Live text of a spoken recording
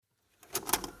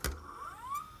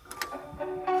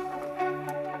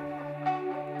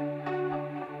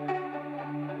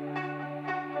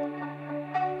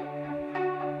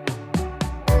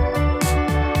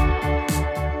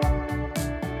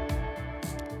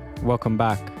Welcome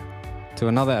back to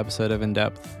another episode of In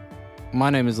Depth.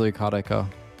 My name is Luke Hardaker,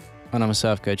 and I'm a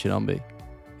surf coach at Ombi.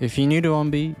 If you're new to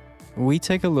Ombi, we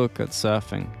take a look at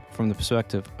surfing from the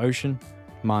perspective of ocean,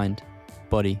 mind,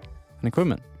 body, and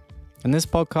equipment. In this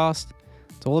podcast,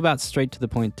 it's all about straight to the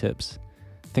point tips,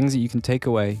 things that you can take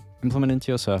away, implement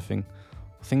into your surfing,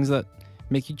 things that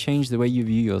make you change the way you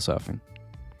view your surfing.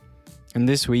 And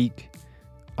this week,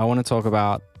 I want to talk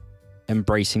about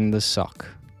embracing the suck.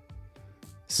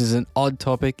 This is an odd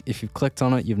topic. If you've clicked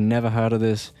on it, you've never heard of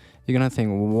this, you're going to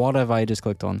think, what have I just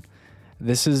clicked on?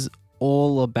 This is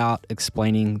all about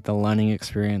explaining the learning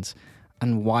experience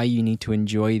and why you need to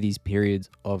enjoy these periods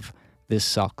of this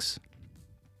sucks.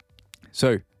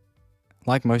 So,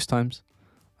 like most times,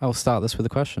 I'll start this with a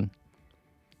question.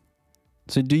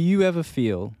 So do you ever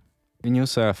feel in your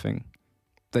surfing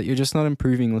that you're just not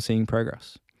improving or seeing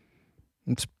progress?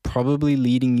 It's probably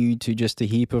leading you to just a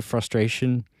heap of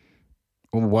frustration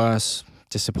or worse,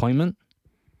 disappointment.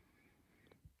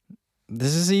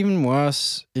 This is even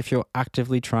worse if you're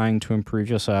actively trying to improve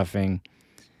your surfing,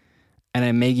 and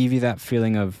it may give you that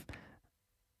feeling of,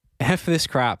 F this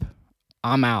crap,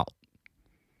 I'm out.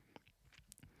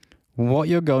 What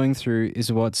you're going through is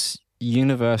what's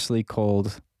universally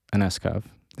called an S-curve.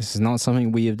 This is not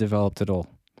something we have developed at all.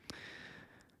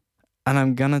 And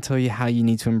I'm going to tell you how you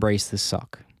need to embrace this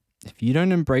suck. If you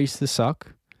don't embrace the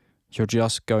suck, you're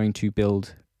just going to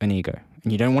build an ego.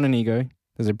 And you don't want an ego.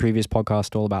 There's a previous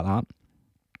podcast all about that.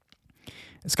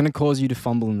 It's going to cause you to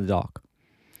fumble in the dark.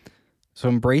 So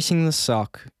embracing the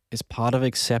suck is part of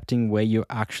accepting where you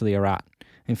actually are at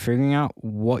and figuring out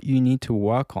what you need to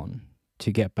work on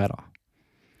to get better.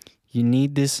 You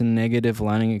need this negative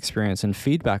learning experience and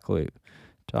feedback loop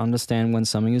to understand when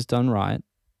something is done right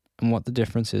and what the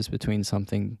difference is between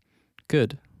something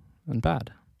good and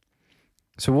bad.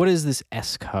 So what is this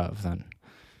S-curve then?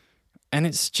 And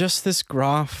it's just this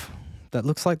graph that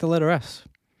looks like the letter S.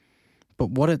 But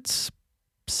what it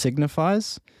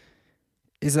signifies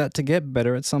is that to get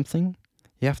better at something,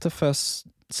 you have to first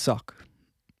suck.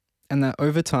 And that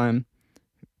over time,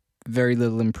 very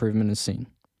little improvement is seen.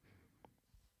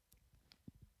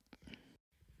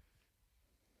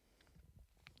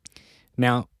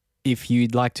 Now, if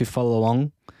you'd like to follow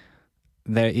along,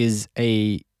 there is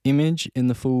a image in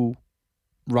the full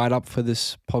write-up for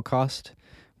this podcast,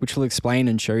 which will explain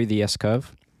and show the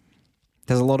S-curve.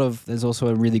 There's also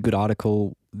a really good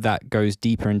article that goes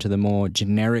deeper into the more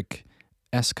generic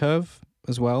S-curve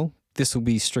as well. This will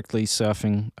be strictly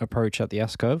surfing approach at the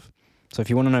S-curve. So if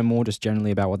you want to know more just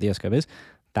generally about what the S-curve is,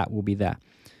 that will be there.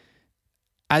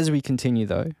 As we continue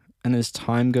though, and as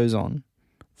time goes on,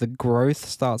 the growth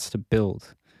starts to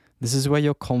build. This is where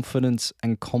your confidence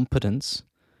and competence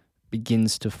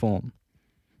begins to form.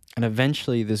 And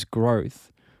eventually this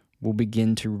growth will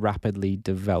begin to rapidly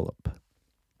develop.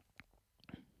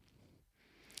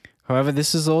 However,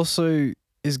 this is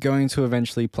going to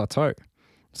eventually plateau.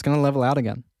 It's going to level out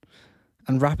again.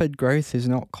 And rapid growth is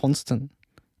not constant.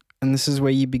 And this is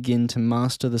where you begin to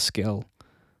master the skill.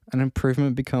 And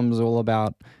improvement becomes all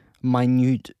about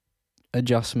minute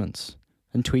adjustments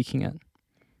and tweaking it.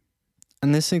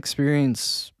 And this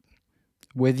experience,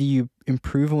 whether you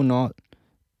improve or not,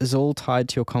 is all tied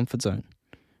to your comfort zone.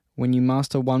 When you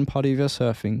master one part of your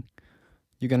surfing,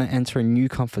 you're going to enter a new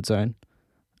comfort zone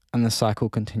and the cycle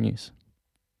continues.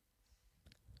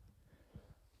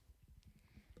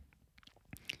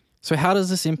 So how does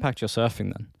this impact your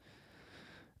surfing then?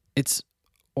 It's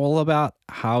all about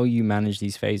how you manage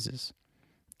these phases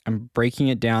and breaking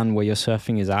it down where your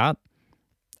surfing is at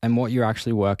and what you're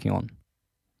actually working on.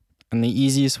 And the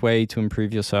easiest way to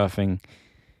improve your surfing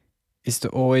is to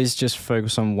always just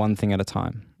focus on one thing at a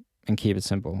time and keep it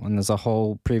simple. And there's a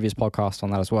whole previous podcast on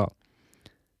that as well.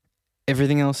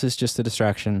 Everything else is just a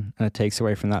distraction and it takes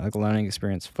away from that learning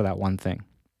experience for that one thing.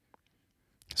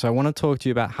 So I want to talk to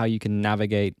you about how you can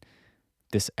navigate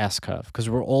this S-curve because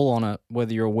we're all on it,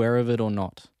 whether you're aware of it or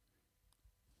not.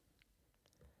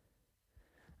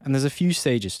 And there's a few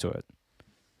stages to it.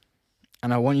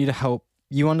 And I want you to help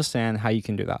you understand how you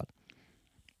can do that.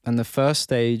 And the first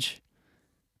stage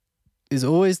is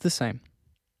always the same.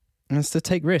 And it's to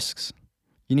take risks.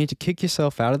 You need to kick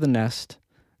yourself out of the nest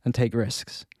and take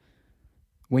risks.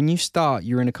 When you start,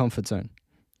 you're in a comfort zone.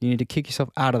 You need to kick yourself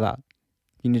out of that.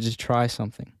 You need to try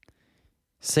something.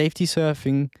 Safety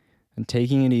surfing and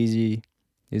taking it easy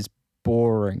is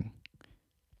boring.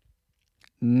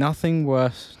 Nothing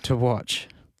worse to watch.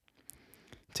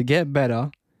 To get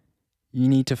better, you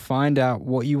need to find out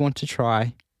what you want to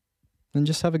try and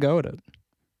just have a go at it.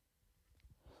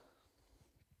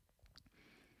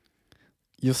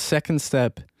 Your second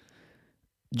step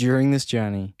during this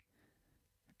journey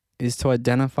is to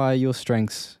identify your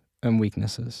strengths and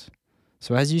weaknesses.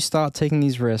 So as you start taking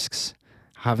these risks,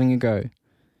 having a go,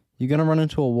 you're going to run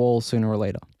into a wall sooner or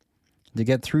later. To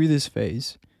get through this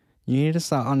phase, you need to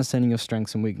start understanding your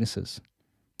strengths and weaknesses.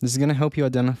 This is going to help you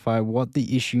identify what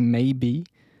the issue may be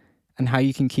and how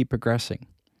you can keep progressing.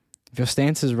 If your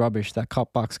stance is rubbish, that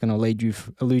cutback's going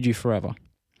to elude you forever.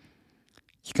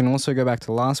 You can also go back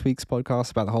to last week's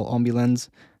podcast about the whole Ombi lens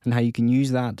and how you can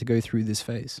use that to go through this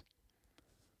phase.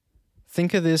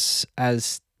 Think of this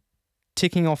as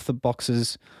ticking off the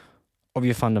boxes of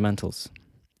your fundamentals.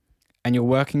 And you're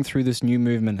working through this new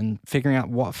movement and figuring out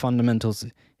what fundamentals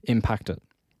impact it.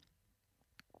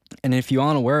 And if you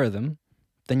aren't aware of them,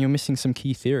 then you're missing some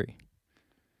key theory.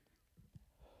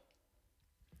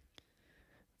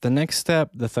 The next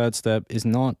step, the third step, is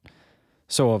not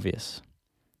so obvious.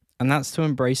 And that's to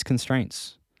embrace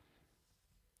constraints.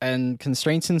 And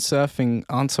constraints in surfing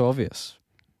aren't so obvious.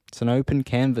 It's an open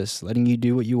canvas letting you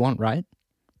do what you want, right?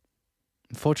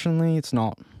 Unfortunately, it's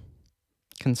not.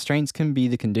 Constraints can be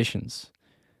the conditions,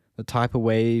 the type of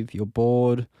wave, your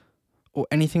board, or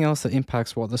anything else that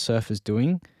impacts what the surf is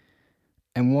doing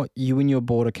and what you and your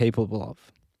board are capable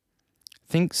of.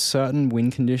 Think certain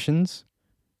wind conditions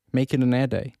make it an air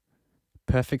day,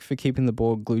 perfect for keeping the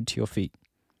board glued to your feet.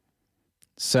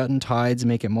 Certain tides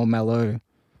make it more mellow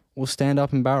or stand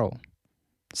up and barrel.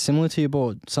 Similar to your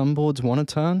board, some boards want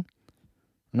to turn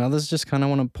and others just kind of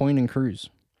want to point and cruise.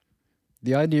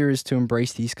 The idea is to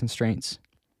embrace these constraints.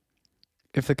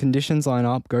 If the conditions line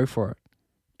up, go for it.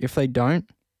 If they don't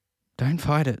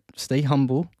fight it. Stay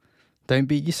humble. Don't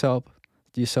beat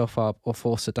yourself up or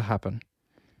force it to happen.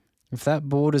 If that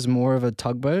board is more of a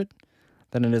tugboat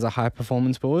than it is a high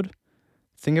performance board,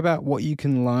 think about what you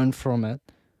can learn from it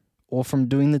or from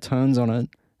doing the turns on it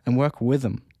and work with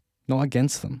them, not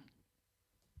against them.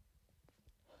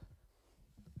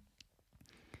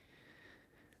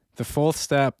 The fourth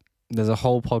step, there's a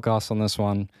whole podcast on this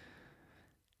one,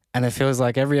 and it feels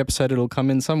like every episode it'll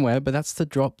come in somewhere, but that's to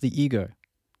drop the ego.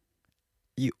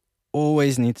 You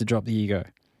always need to drop the ego.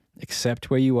 Accept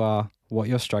where you are, what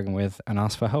you're struggling with, and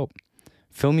ask for help.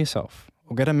 Film yourself,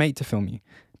 or get a mate to film you.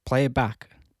 Play it back.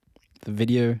 The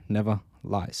video never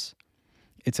lies.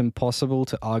 It's impossible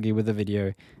to argue with the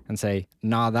video and say,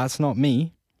 nah, that's not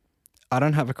me. I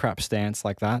don't have a crap stance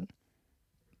like that.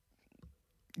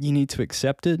 You need to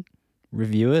accept it,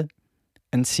 review it,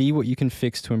 and see what you can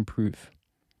fix to improve.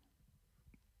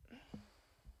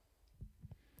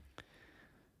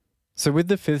 So with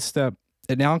the fifth step,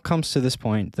 it now comes to this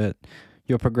point that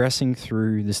you're progressing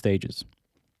through the stages.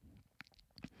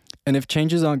 And if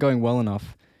changes aren't going well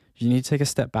enough, you need to take a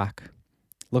step back.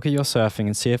 Look at your surfing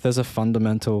and see if there's a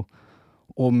fundamental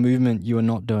or movement you are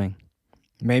not doing.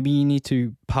 Maybe you need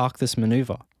to park this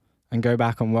maneuver and go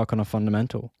back and work on a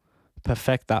fundamental.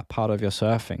 Perfect that part of your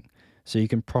surfing so you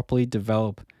can properly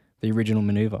develop the original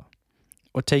maneuver.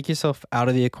 Or take yourself out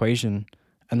of the equation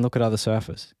and look at other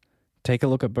surfers. Take a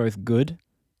look at both good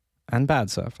and bad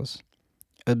surfers.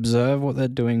 Observe what they're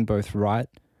doing both right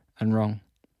and wrong.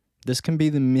 This can be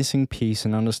the missing piece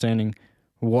in understanding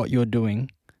what you're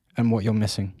doing and what you're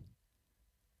missing.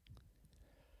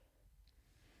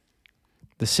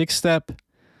 The sixth step,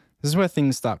 this is where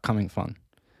things start coming fun.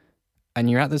 And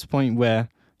you're at this point where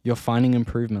you're finding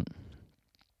improvement.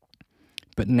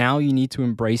 But now you need to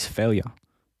embrace failure.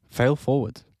 Fail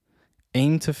forward.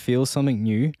 Aim to feel something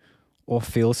new or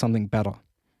feel something better.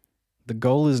 The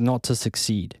goal is not to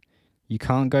succeed. You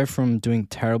can't go from doing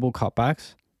terrible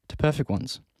cutbacks to perfect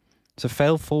ones. So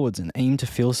fail forwards and aim to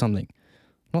feel something.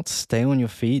 Not stay on your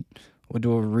feet or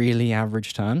do a really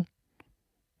average turn.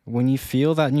 When you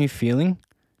feel that new feeling,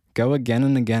 go again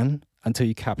and again until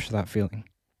you capture that feeling.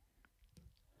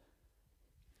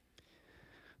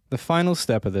 The final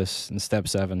step of this, in step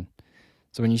 7,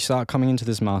 so when you start coming into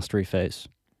this mastery phase.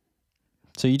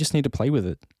 So you just need to play with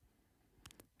it.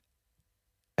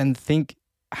 And think,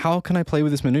 how can I play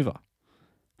with this maneuver?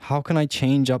 How can I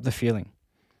change up the feeling?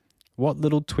 What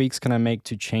little tweaks can I make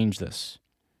to change this?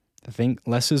 I think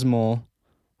less is more,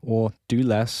 or do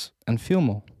less and feel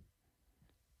more.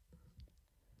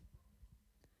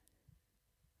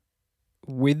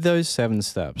 With those 7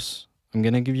 steps, I'm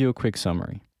going to give you a quick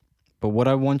summary. But what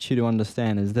I want you to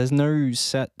understand is there's no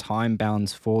set time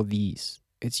bounds for these.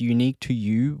 It's unique to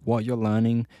you, what you're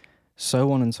learning,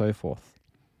 so on and so forth.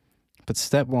 But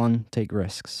step 1, take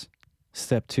risks.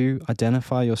 Step 2,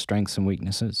 identify your strengths and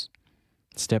weaknesses.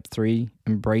 Step 3,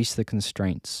 embrace the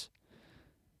constraints.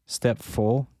 Step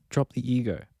 4, drop the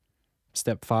ego.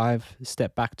 Step 5,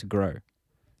 step back to grow.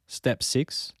 Step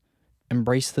 6,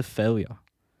 embrace the failure.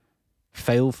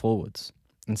 Fail forwards.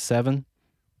 And 7,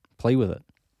 play with it.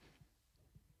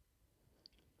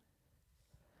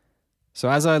 So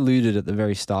as I alluded at the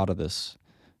very start of this,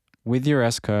 with your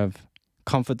S-curve,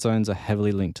 comfort zones are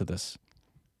heavily linked to this.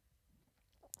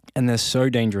 And they're so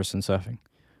dangerous in surfing.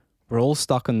 We're all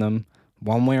stuck in them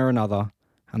one way or another,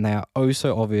 and they are oh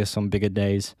so obvious on bigger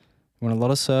days when a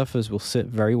lot of surfers will sit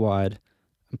very wide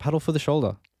and paddle for the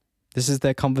shoulder. This is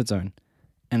their comfort zone,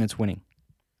 and it's winning.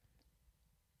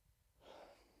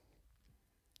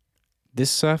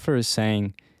 This surfer is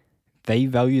saying they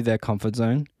value their comfort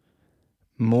zone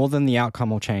more than the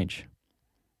outcome or change.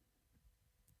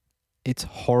 It's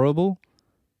horrible,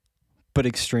 but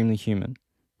extremely human.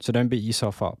 So don't beat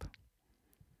yourself up.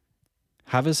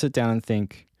 Have a sit down and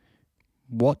think,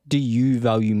 what do you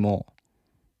value more?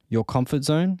 Your comfort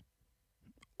zone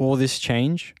or this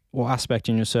change or aspect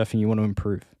in your surfing you want to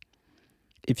improve?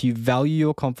 If you value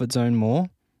your comfort zone more,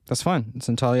 that's fine. It's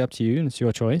entirely up to you and it's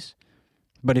your choice.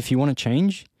 But if you want to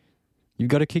change, you've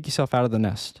got to kick yourself out of the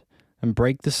nest and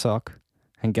break the suck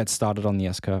and get started on the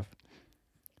S-curve.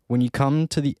 When you come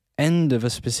to the end of a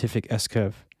specific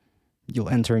S-curve, you'll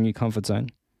enter a new comfort zone.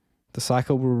 The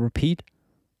cycle will repeat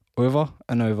over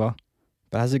and over,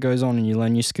 but as it goes on and you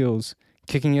learn new skills,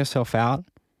 kicking yourself out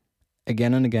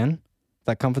again and again,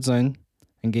 that comfort zone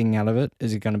and getting out of it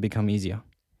is going to become easier.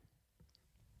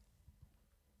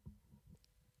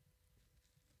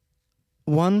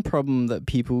 One problem that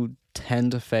people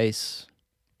tend to face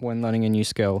when learning a new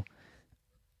skill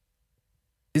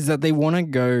is that they want to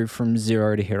go from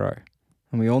zero to hero.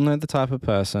 And we all know the type of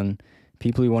person,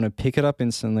 people who want to pick it up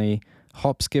instantly,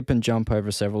 hop, skip, and jump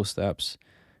over several steps,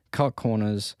 cut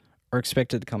corners, are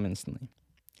expected to come instantly.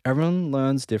 Everyone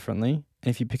learns differently, and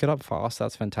if you pick it up fast,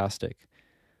 that's fantastic.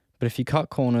 But if you cut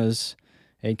corners,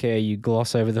 aka you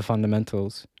gloss over the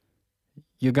fundamentals,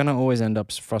 you're going to always end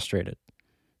up frustrated,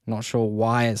 not sure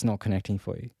why it's not connecting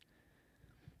for you.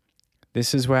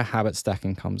 This is where habit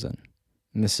stacking comes in,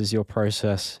 and this is your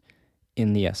process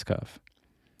in the S-curve.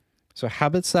 So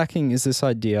habit stacking is this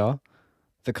idea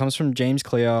that comes from James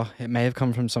Clear. It may have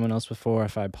come from someone else before.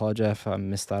 If I apologize if I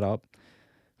messed that up.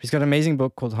 He's got an amazing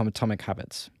book called Atomic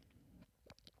Habits.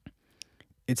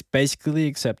 It's basically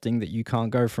accepting that you can't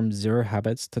go from 0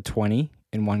 habits to 20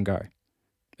 in one go.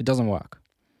 It doesn't work.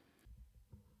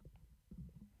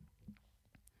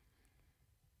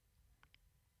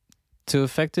 To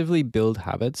effectively build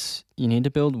habits, you need to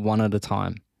build one at a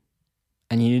time.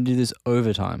 And you need to do this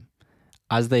over time.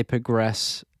 As they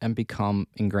progress and become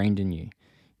ingrained in you,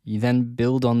 you then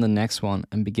build on the next one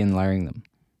and begin layering them.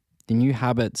 The new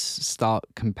habits start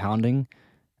compounding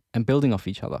and building off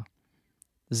each other.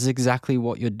 This is exactly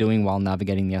what you're doing while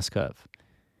navigating the S-curve.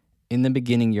 In the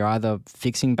beginning, you're either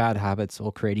fixing bad habits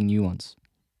or creating new ones.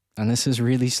 And this is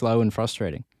really slow and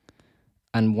frustrating.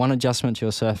 And one adjustment to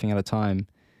your surfing at a time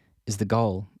is the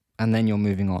goal, and then you're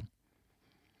moving on.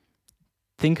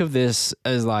 Think of this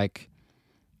as like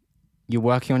you're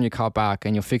working on your cut back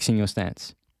and you're fixing your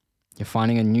stance. You're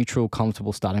finding a neutral,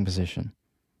 comfortable starting position.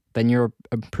 Then you're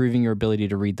improving your ability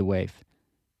to read the wave.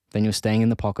 Then you're staying in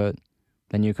the pocket.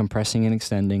 Then you're compressing and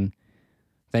extending.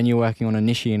 Then you're working on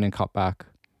initiating a cut back.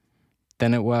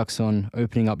 Then it works on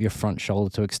opening up your front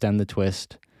shoulder to extend the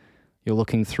twist. You're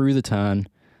looking through the turn.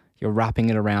 You're wrapping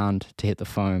it around to hit the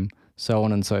foam, so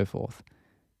on and so forth.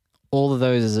 All of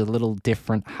those is a little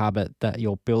different habit that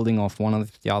you're building off one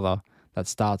of the other that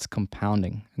starts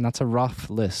compounding. And that's a rough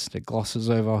list. It glosses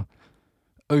over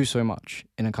oh so much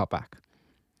in a cutback.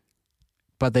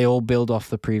 But they all build off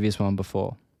the previous one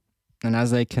before. And as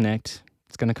they connect,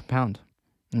 it's going to compound.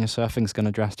 And your surfing's going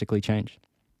to drastically change.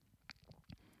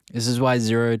 This is why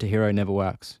 0 to hero never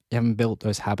works. You haven't built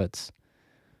those habits.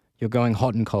 You're going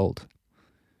hot and cold.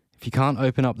 If you can't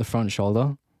open up the front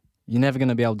shoulder, you're never going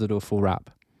to be able to do a full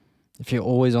wrap. If you're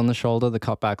always on the shoulder, the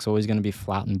cutback's always going to be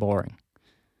flat and boring.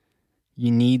 You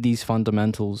need these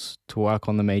fundamentals to work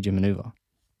on the major maneuver.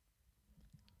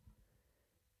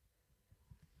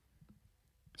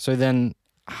 So then,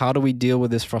 how do we deal with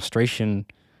this frustration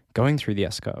going through the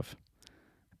S-curve?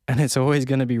 And it's always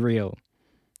going to be real.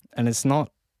 And it's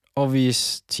not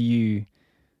obvious to you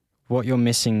what you're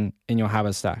missing in your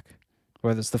habit stack,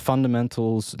 whether it's the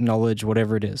fundamentals, knowledge,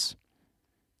 whatever it is.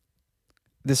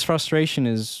 This frustration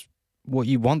is what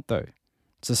you want, though.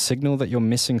 It's a signal that you're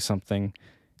missing something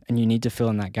and you need to fill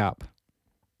in that gap.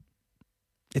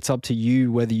 It's up to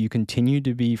you whether you continue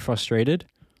to be frustrated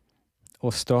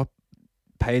or stop,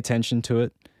 pay attention to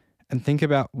it, and think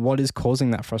about what is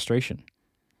causing that frustration.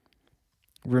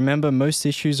 Remember, most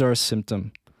issues are a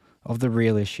symptom of the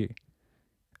real issue,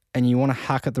 and you want to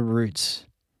hack at the roots,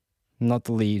 not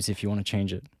the leaves, if you want to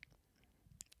change it.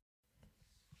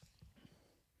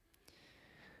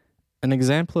 An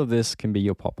example of this can be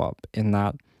your pop-up, in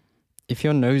that if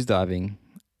you're nosediving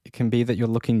It can be that you're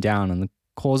looking down, and the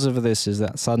cause of this is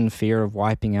that sudden fear of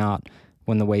wiping out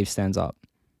when the wave stands up.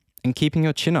 And keeping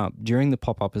your chin up during the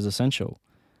pop-up is essential.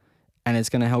 And it's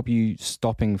going to help you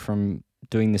stopping from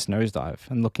doing this nosedive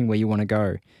and looking where you want to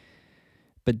go.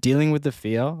 But dealing with the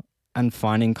fear and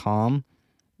finding calm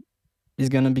is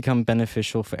going to become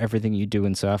beneficial for everything you do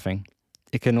in surfing.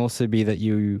 It can also be that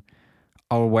you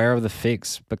are aware of the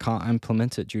fix but can't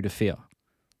implement it due to fear.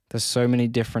 There's so many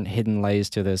different hidden layers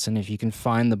to this, and if you can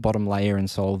find the bottom layer and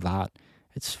solve that,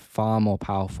 it's far more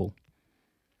powerful.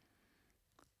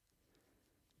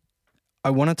 I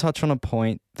want to touch on a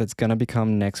point that's going to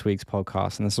become next week's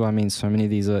podcast, and this is what I mean so many of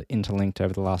these are interlinked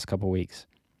over the last couple of weeks.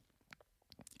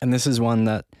 And this is one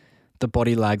that the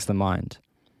body lags the mind,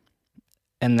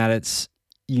 and that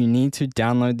you need to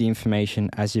download the information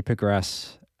as you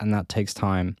progress, and that takes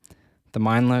time. The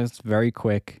mind learns very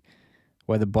quick,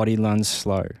 where the body learns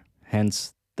slow,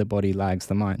 hence the body lags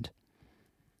the mind.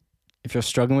 If you're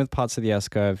struggling with parts of the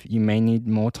S-curve, you may need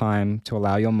more time to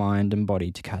allow your mind and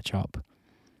body to catch up.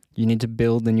 You need to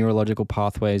build the neurological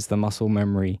pathways, the muscle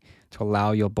memory, to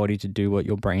allow your body to do what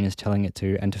your brain is telling it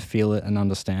to and to feel it and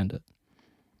understand it.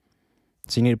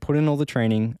 So you need to put in all the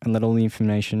training and let all the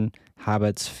information,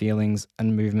 habits, feelings,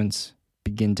 and movements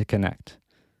begin to connect.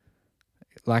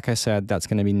 Like I said, that's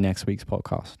going to be next week's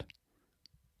podcast.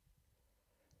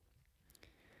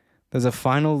 There's a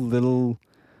final little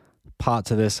part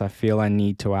to this I feel I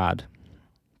need to add.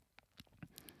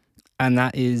 And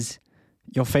that is,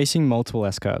 you're facing multiple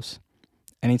S-curves.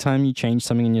 Anytime you change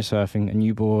something in your surfing, a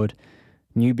new board,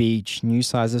 new beach, new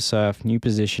size of surf, new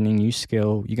positioning, new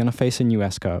skill, you're going to face a new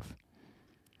S-curve.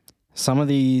 Some of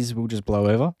these will just blow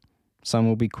over. Some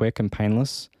will be quick and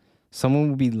painless. Some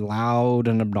will be loud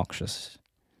and obnoxious.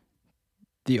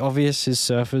 The obvious is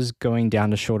surfers going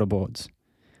down to shorter boards.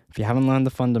 If you haven't learned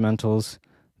the fundamentals,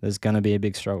 there's going to be a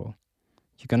big struggle.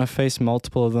 You're going to face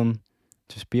multiple of them.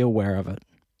 Just be aware of it.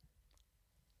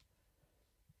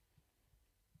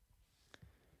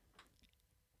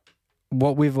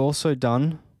 What we've also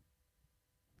done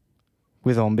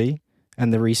with Ombi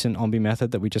and the recent Ombi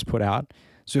method that we just put out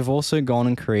is we've also gone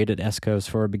and created S-curves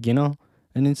for a beginner,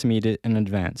 an intermediate, and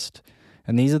advanced.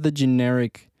 And these are the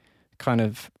generic kind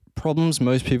of problems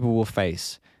most people will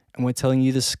face. And we're telling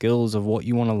you the skills of what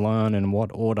you want to learn and what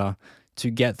order to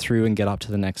get through and get up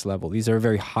to the next level. These are a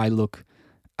very high look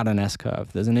at an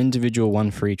S-curve. There's an individual one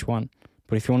for each one.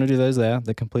 But if you want to do those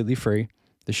they're completely free.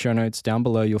 The show notes down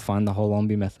below, you'll find the whole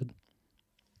Ombi method.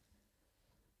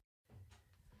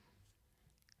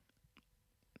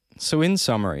 So in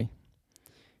summary,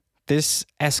 this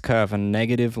S-curve and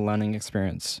negative learning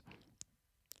experience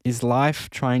is life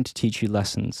trying to teach you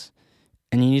lessons,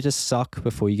 and you need to suck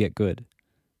before you get good.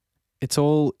 It's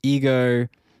all ego,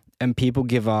 and people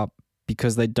give up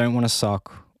because they don't want to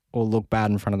suck or look bad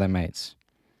in front of their mates.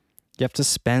 You have to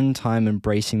spend time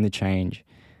embracing the change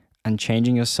and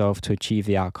changing yourself to achieve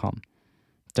the outcome.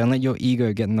 Don't let your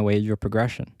ego get in the way of your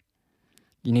progression.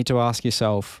 You need to ask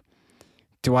yourself,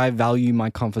 do I value my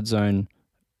comfort zone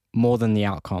more than the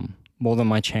outcome, more than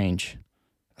my change?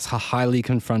 It's a highly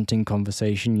confronting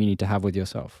conversation you need to have with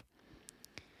yourself.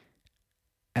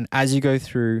 And as you go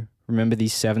through, remember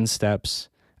these 7 steps.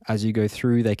 As you go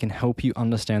through, they can help you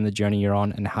understand the journey you're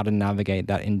on and how to navigate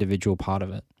that individual part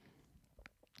of it.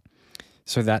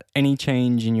 So that any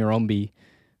change in your Ombi,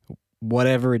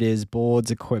 whatever it is,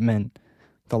 boards, equipment,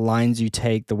 the lines you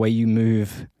take, the way you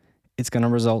move, it's going to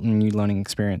result in a new learning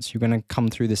experience. You're going to come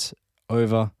through this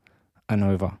over and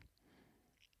over.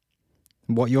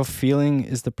 What you're feeling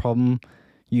is the problem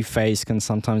you face can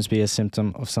sometimes be a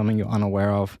symptom of something you're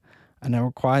unaware of, and it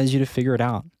requires you to figure it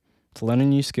out, to learn a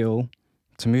new skill,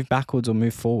 to move backwards or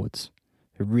move forwards.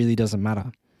 It really doesn't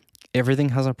matter. Everything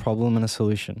has a problem and a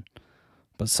solution,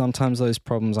 but sometimes those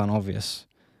problems aren't obvious,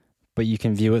 but you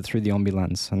can view it through the Ombi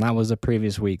lens, and that was a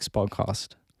previous week's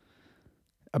podcast.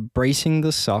 Embracing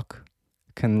the suck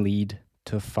can lead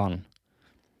to fun.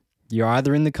 You're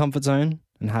either in the comfort zone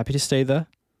and happy to stay there,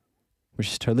 which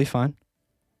is totally fine,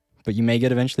 but you may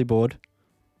get eventually bored,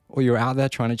 or you're out there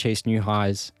trying to chase new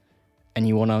highs and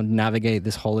you want to navigate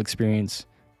this whole experience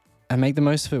and make the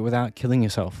most of it without killing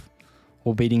yourself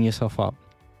or beating yourself up.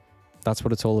 That's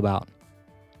what it's all about.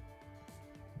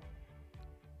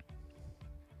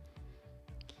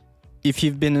 If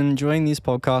you've been enjoying these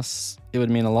podcasts, it would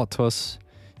mean a lot to us.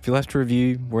 If you left a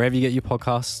review wherever you get your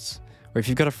podcasts, or if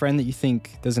you've got a friend that you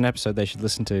think there's an episode they should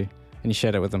listen to and you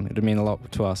shared it with them, it would mean a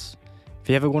lot to us. If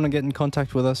you ever want to get in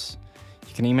contact with us,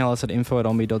 you can email us at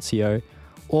info@ombi.co,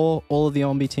 or all of the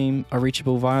Ombi team are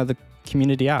reachable via the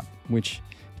community app, which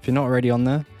if you're not already on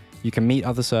there, you can meet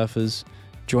other surfers,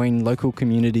 join local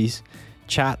communities,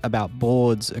 chat about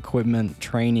boards, equipment,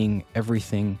 training,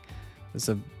 everything. There's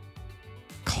a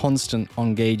constant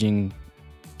engaging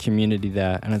community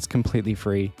there, and it's completely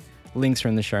free. Links are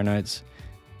in the show notes.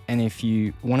 And if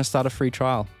you want to start a free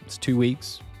trial, it's 2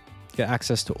 weeks. Get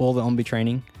access to all the OMBI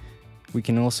training. We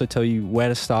can also tell you where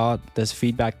to start. There's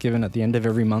feedback given at the end of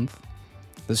every month.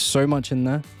 There's so much in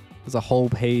there. There's a whole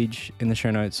page in the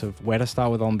show notes of where to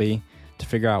start with OMBI, to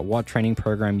figure out what training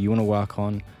program you want to work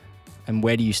on and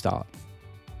where do you start.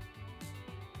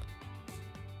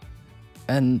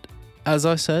 And as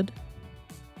I said,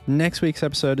 next week's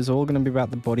episode is all going to be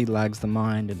about the body lags the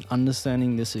mind and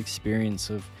understanding this experience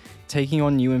of taking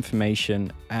on new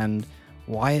information and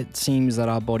why it seems that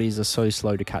our bodies are so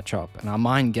slow to catch up, and our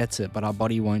mind gets it, but our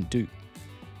body won't do.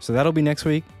 So that'll be next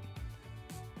week.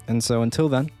 And so until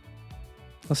then,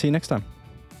 I'll see you next time.